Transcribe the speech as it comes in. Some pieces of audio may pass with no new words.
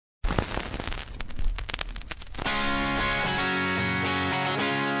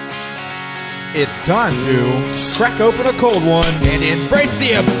It's time to crack open a cold one and embrace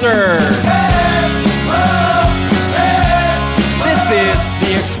the absurd. This is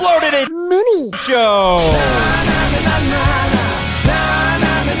the Exploded Mini Show.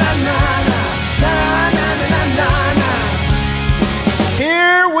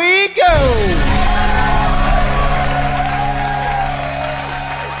 Here we go.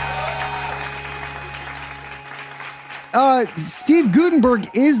 Steve Gutenberg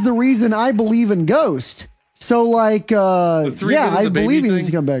is the reason I believe in ghosts. So, like, yeah, I believe he needs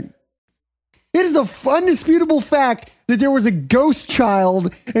to come back. It is a undisputable fact that there was a ghost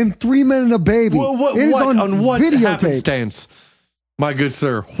child and 3 men and a baby. Well, it is on what videotape. happenstance, my good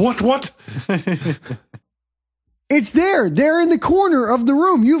sir? What? It's there. They're in the corner of the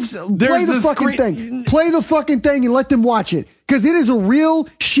room. Play the fucking thing. Play the fucking thing and let them watch it. Because it is a real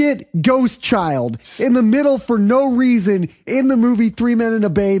shit ghost child in the middle for no reason in the movie 3 Men and a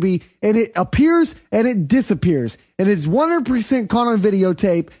Baby. And it appears and it disappears. And it's 100% caught on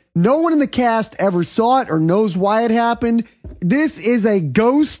videotape. No one in the cast ever saw it or knows why it happened. This is a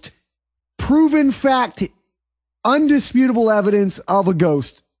ghost, proven fact, undisputable evidence of a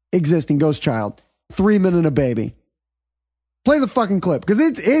ghost existing, ghost child. 3 Men and a Baby. Play the fucking clip, because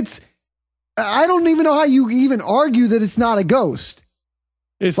it's I don't even know how you even argue that it's not a ghost.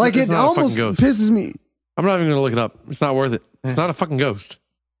 It's like it's it not almost a fucking ghost. pisses me. I'm not even going to look it up. It's not worth it. It's not a fucking ghost.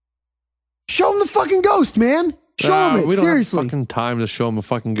 Show him the fucking ghost, man. Show him it. We don't Seriously. have fucking time to show him a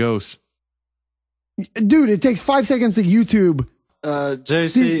fucking ghost. Dude, it takes 5 seconds to YouTube.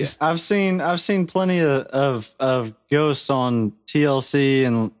 JC, I've seen plenty of ghosts on TLC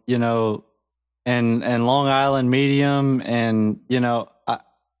and and Long Island Medium, and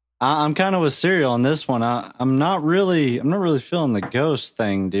I'm kind of with Serial on this one. I'm not really feeling the ghost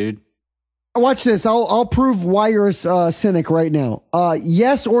thing, dude. Watch this. I'll prove why you're a cynic right now.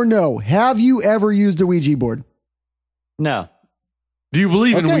 Yes or no? Have you ever used a Ouija board? No. Do you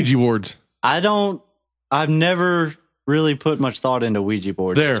believe in Ouija boards? I've never really put much thought into Ouija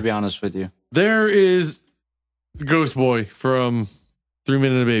boards, to be honest with you. There is Ghost Boy from 3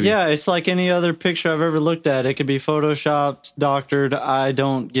 Men and a Baby. Yeah, it's like any other picture I've ever looked at. It could be photoshopped, doctored. I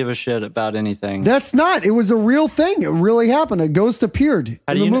don't give a shit about anything. That's not. It was a real thing. It really happened. A ghost appeared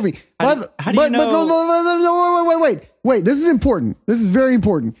in the movie. How do you know? No, wait. This is important. This is very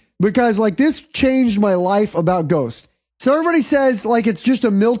important because like this changed my life about ghosts. So everybody says like it's just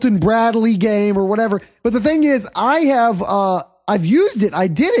a Milton Bradley game or whatever. But the thing is, I've used it. I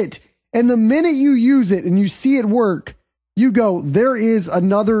did it. And the minute you use it and you see it work, you go, there is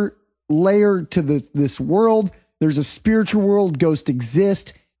another layer to this world. There's a spiritual world. Ghosts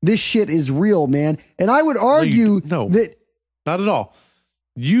exist. This shit is real, man. And I would argue that not at all.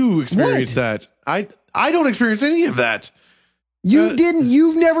 You experienced that. I don't experience any of that. You didn't.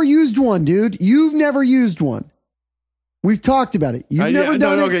 You've never used one, dude. You've never used one. We've talked about it. You've never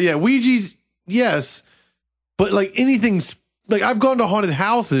done it. Okay, yeah. Ouija's, yes. But like anything, like I've gone to haunted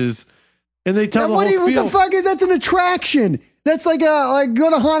houses and they tell what the fuck is that's an attraction? That's like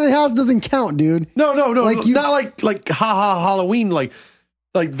go to haunted house doesn't count, dude. No. Not like Halloween. Like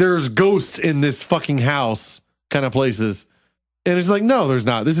there's ghosts in this fucking house kind of places. And it's like, no, there's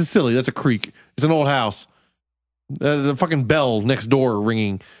not. This is silly. That's a creek. It's an old house. There's a fucking bell next door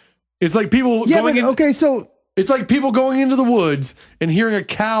ringing. It's like people going in. Okay, so it's like people going into the woods and hearing a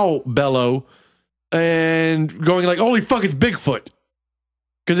cow bellow and going like, holy fuck, it's Bigfoot.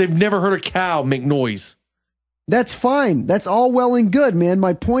 Because they've never heard a cow make noise. That's fine. That's all well and good, man.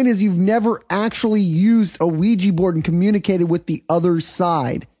 My point is you've never actually used a Ouija board and communicated with the other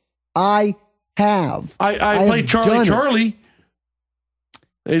side. I have. I played Charlie.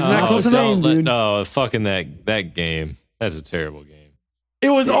 Isn't that close enough, dude? No, fucking that game. That's a terrible game. It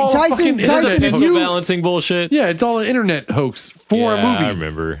was all fucking internet. It's balancing bullshit. Yeah, it's all an internet hoax for a movie. I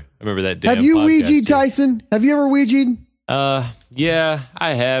remember that damn Have you podcast Ouija'd, Tyson? Have you ever Ouija'd? Yeah, I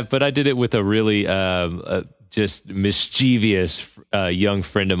have, but I did it with a really just mischievous young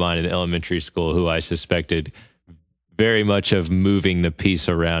friend of mine in elementary school who I suspected very much of moving the piece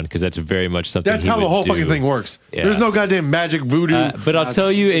around because that's very much something. That's how the whole fucking thing works. Yeah. There's no goddamn magic voodoo. But I'll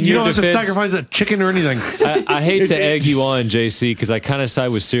tell you, in you your don't defense, have to sacrifice a chicken or anything. I hate to egg you on, JC, because I kind of side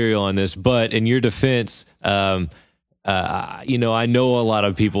with Serial on this. But in your defense, I know a lot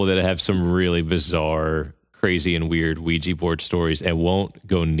of people that have some really bizarre, crazy, and weird Ouija board stories and won't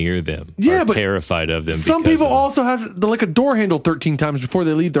go near them. Yeah, but terrified of them. Some people also have to lick a door handle 13 times before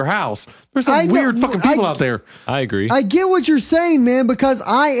they leave their house. There's some weird fucking people out there. I agree. I get what you're saying, man, because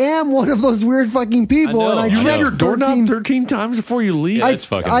I am one of those weird fucking people. You lick your doorknob 13 times before you leave? Yeah, that's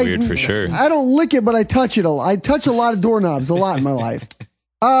fucking weird for sure. I don't lick it, but I touch it. I touch a lot of doorknobs a lot in my life.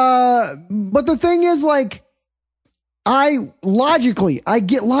 But the thing is, like, I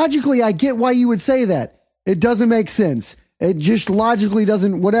get why you would say that. It doesn't make sense. It just logically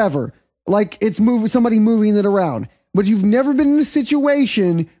doesn't, whatever. Like, it's somebody moving it around. But you've never been in a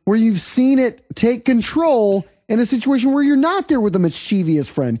situation where you've seen it take control in a situation where you're not there with a mischievous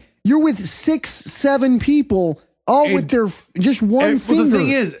friend. You're with 6, 7 people, all with their just one finger the thing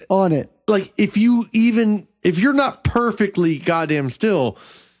is, on it. Like, if you're not perfectly goddamn still,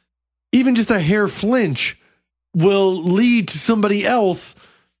 even just a hair flinch will lead to somebody else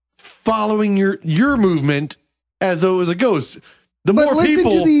following your movement as though it was a ghost. The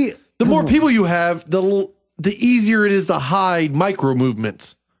more people you have, the easier it is to hide micro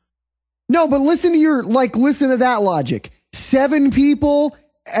movements. No, but listen to that logic. 7 people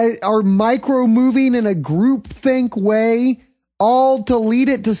are micro moving in a group think way, all to lead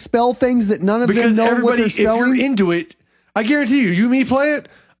it to spell things that none of them know what they're spelling. If you're into it, I guarantee you and me play it,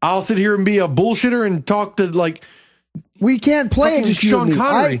 I'll sit here and be a bullshitter and talk to like. We can't play it just Sean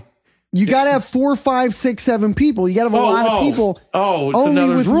Connery. You got to have 4, 5, 6, 7 people. You got to have a lot of people. So now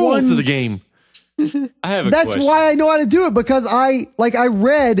there's rules to the game. I have a That's question. why I know how to do it, because I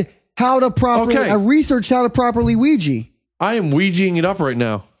read how to properly, I researched how to properly Ouija. I am Ouijaing it up right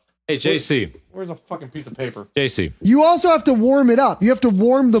now. Hey, JC. Where's a fucking piece of paper? JC. You also have to warm it up. You have to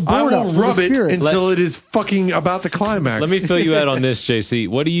warm the board up. I will rub it spirit. until it is fucking about to climax. Let me fill you out on this, JC.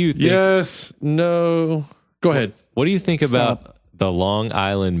 What do you think? Yes, no. Go ahead. What do you think about the Long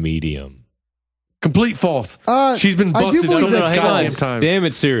Island medium? Complete false. She's been I do busted believe so many that's goddamn false. times. Damn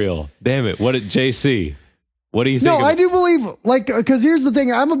it, Serial. Damn it. What did JC? What do you think? No, I do believe, like, because here's the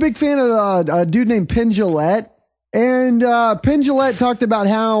thing. I'm a big fan of a dude named Penn Jillette. And Penn Jillette talked about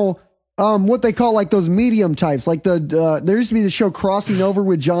how what they call like those medium types. Like there used to be the show Crossing Over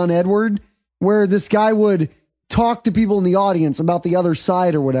with John Edward, where this guy would talk to people in the audience about the other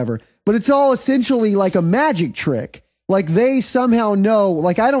side or whatever. But it's all essentially like a magic trick. Like they somehow know,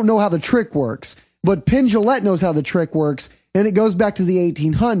 like I don't know how the trick works, but Penn Jillette knows how the trick works. And it goes back to the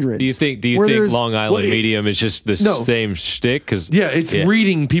 1800s. Do you think Long Island medium is just the same shtick? Because it's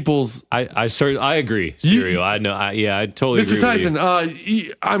reading people's. I agree. Serial. I know. I totally agree. Mr. Tyson,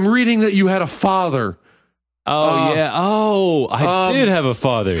 I'm reading that you had a father. Oh yeah. Oh, I did have a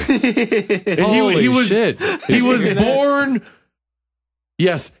father. Holy shit! He was born.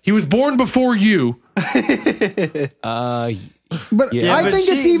 Yes, he was born before you. But I think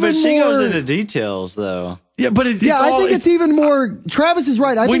it's even more. She goes into details though. Yeah, but I think it's even more. Travis is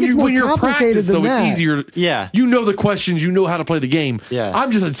right. I think it's more complicated than that. It's easier. Yeah, you know the questions. You know how to play the game. Yeah,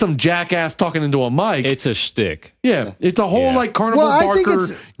 I'm just some jackass talking into a mic. It's a shtick. Yeah, it's a whole like Carnival Barker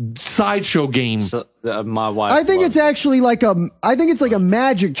sideshow game. So, my wife. I think it's actually like a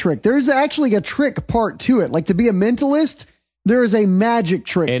magic trick. There's actually a trick part to it. Like to be a mentalist, there is a magic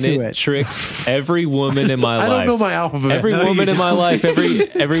trick and to it tricks every woman in my life. I don't know my alphabet. Every woman in my life,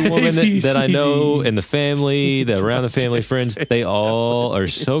 every woman that I know in the family, around the family, friends, they all are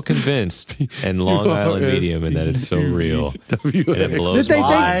so convinced in Long Island medium and that it's so real. And it blows my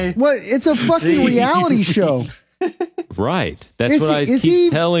mind. Well, it's a fucking reality show. Right. That's what I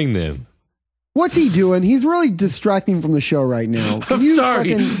keep telling them. What's he doing? He's really distracting from the show right now. I'm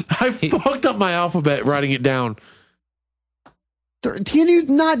sorry. I fucked up my alphabet writing it down. Can you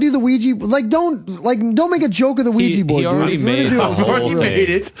not do the Ouija? Don't make a joke of the Ouija board. He already made the whole thing.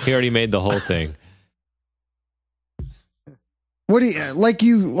 It. He already made the whole thing. What do you like?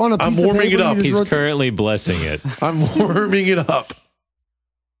 You on a piece I'm warming of paper, it up. He's currently blessing it. I'm warming it up.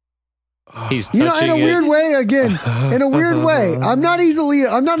 He's touching in a weird way. Again, in a weird way. I'm not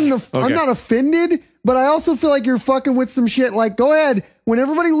offended, but I also feel like you're fucking with some shit. Like, go ahead. When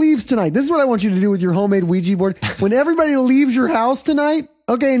everybody leaves tonight, this is what I want you to do with your homemade Ouija board. When everybody leaves your house tonight,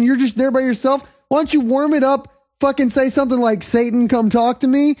 okay, and you're just there by yourself, why don't you warm it up? Fucking say something like, Satan, come talk to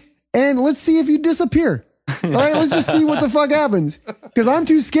me, and let's see if you disappear. All right, let's just see what the fuck happens. Because I'm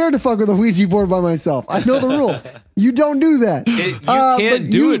too scared to fuck with a Ouija board by myself. I know the rule. You don't do that. You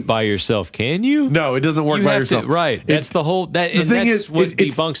can't do it by yourself, can you? No, it doesn't work by yourself. Right. That's the whole. That's what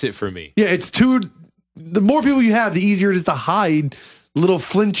debunks it for me. Yeah, it's too. The more people you have, the easier it is to hide little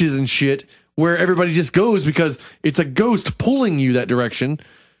flinches and shit where everybody just goes because it's a ghost pulling you that direction.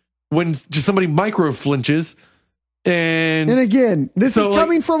 When just somebody micro flinches, and again, this is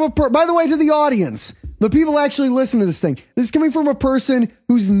coming from by the way, to the audience. The people actually listen to this thing. This is coming from a person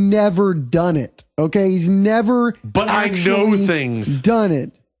who's never done it. Okay, he's never. But I know things. Done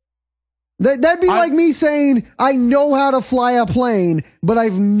it. That'd be like me saying I know how to fly a plane, but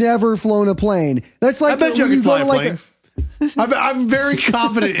I've never flown a plane. That's like I bet you I could fly a plane. I'm very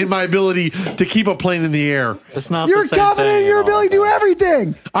confident in my ability to keep a plane in the air. It's not. You're the same confident thing in your at all. ability to do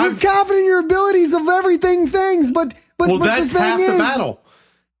everything. You're confident in your abilities of everything things, but That's the thing half is, the battle.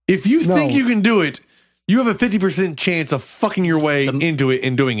 If you think you can do it, you have a 50% chance of fucking your way into it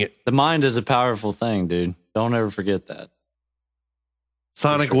and doing it. The mind is a powerful thing, dude. Don't ever forget that.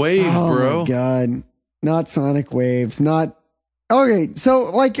 Sonic waves, oh bro. my God. Not sonic waves. Not. Okay.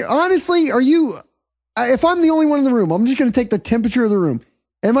 So, like, honestly, are you, if I'm the only one in the room, I'm just going to take the temperature of the room.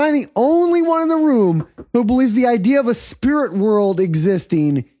 Am I the only one in the room who believes the idea of a spirit world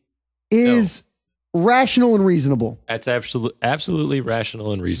existing is rational and reasonable? That's absolutely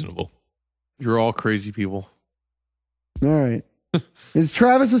rational and reasonable. You're all crazy people. All right. Is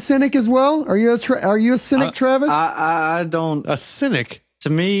Travis a cynic as well? Are you a cynic, Travis? I don't. A cynic. To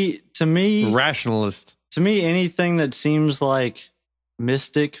me, Rationalist. to me, anything that seems like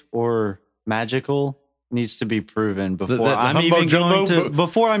mystic or magical needs to be proven before I'm even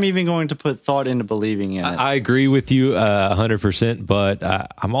going to put thought into believing in it. I agree with you 100%, but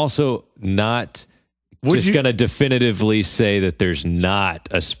I'm also not going to definitively say that there's not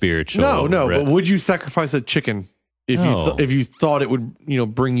a spiritual. No, but would you sacrifice a chicken if you thought it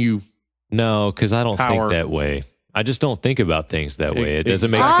would, bring you? No, because I don't power. think that way. I just don't think about things that way. It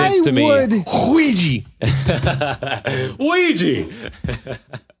doesn't make sense to me. Ouija. Ouija.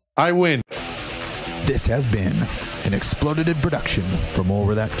 I win. This has been an Exploded production. For more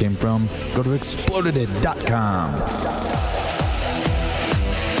where that came from, go to exploded.com.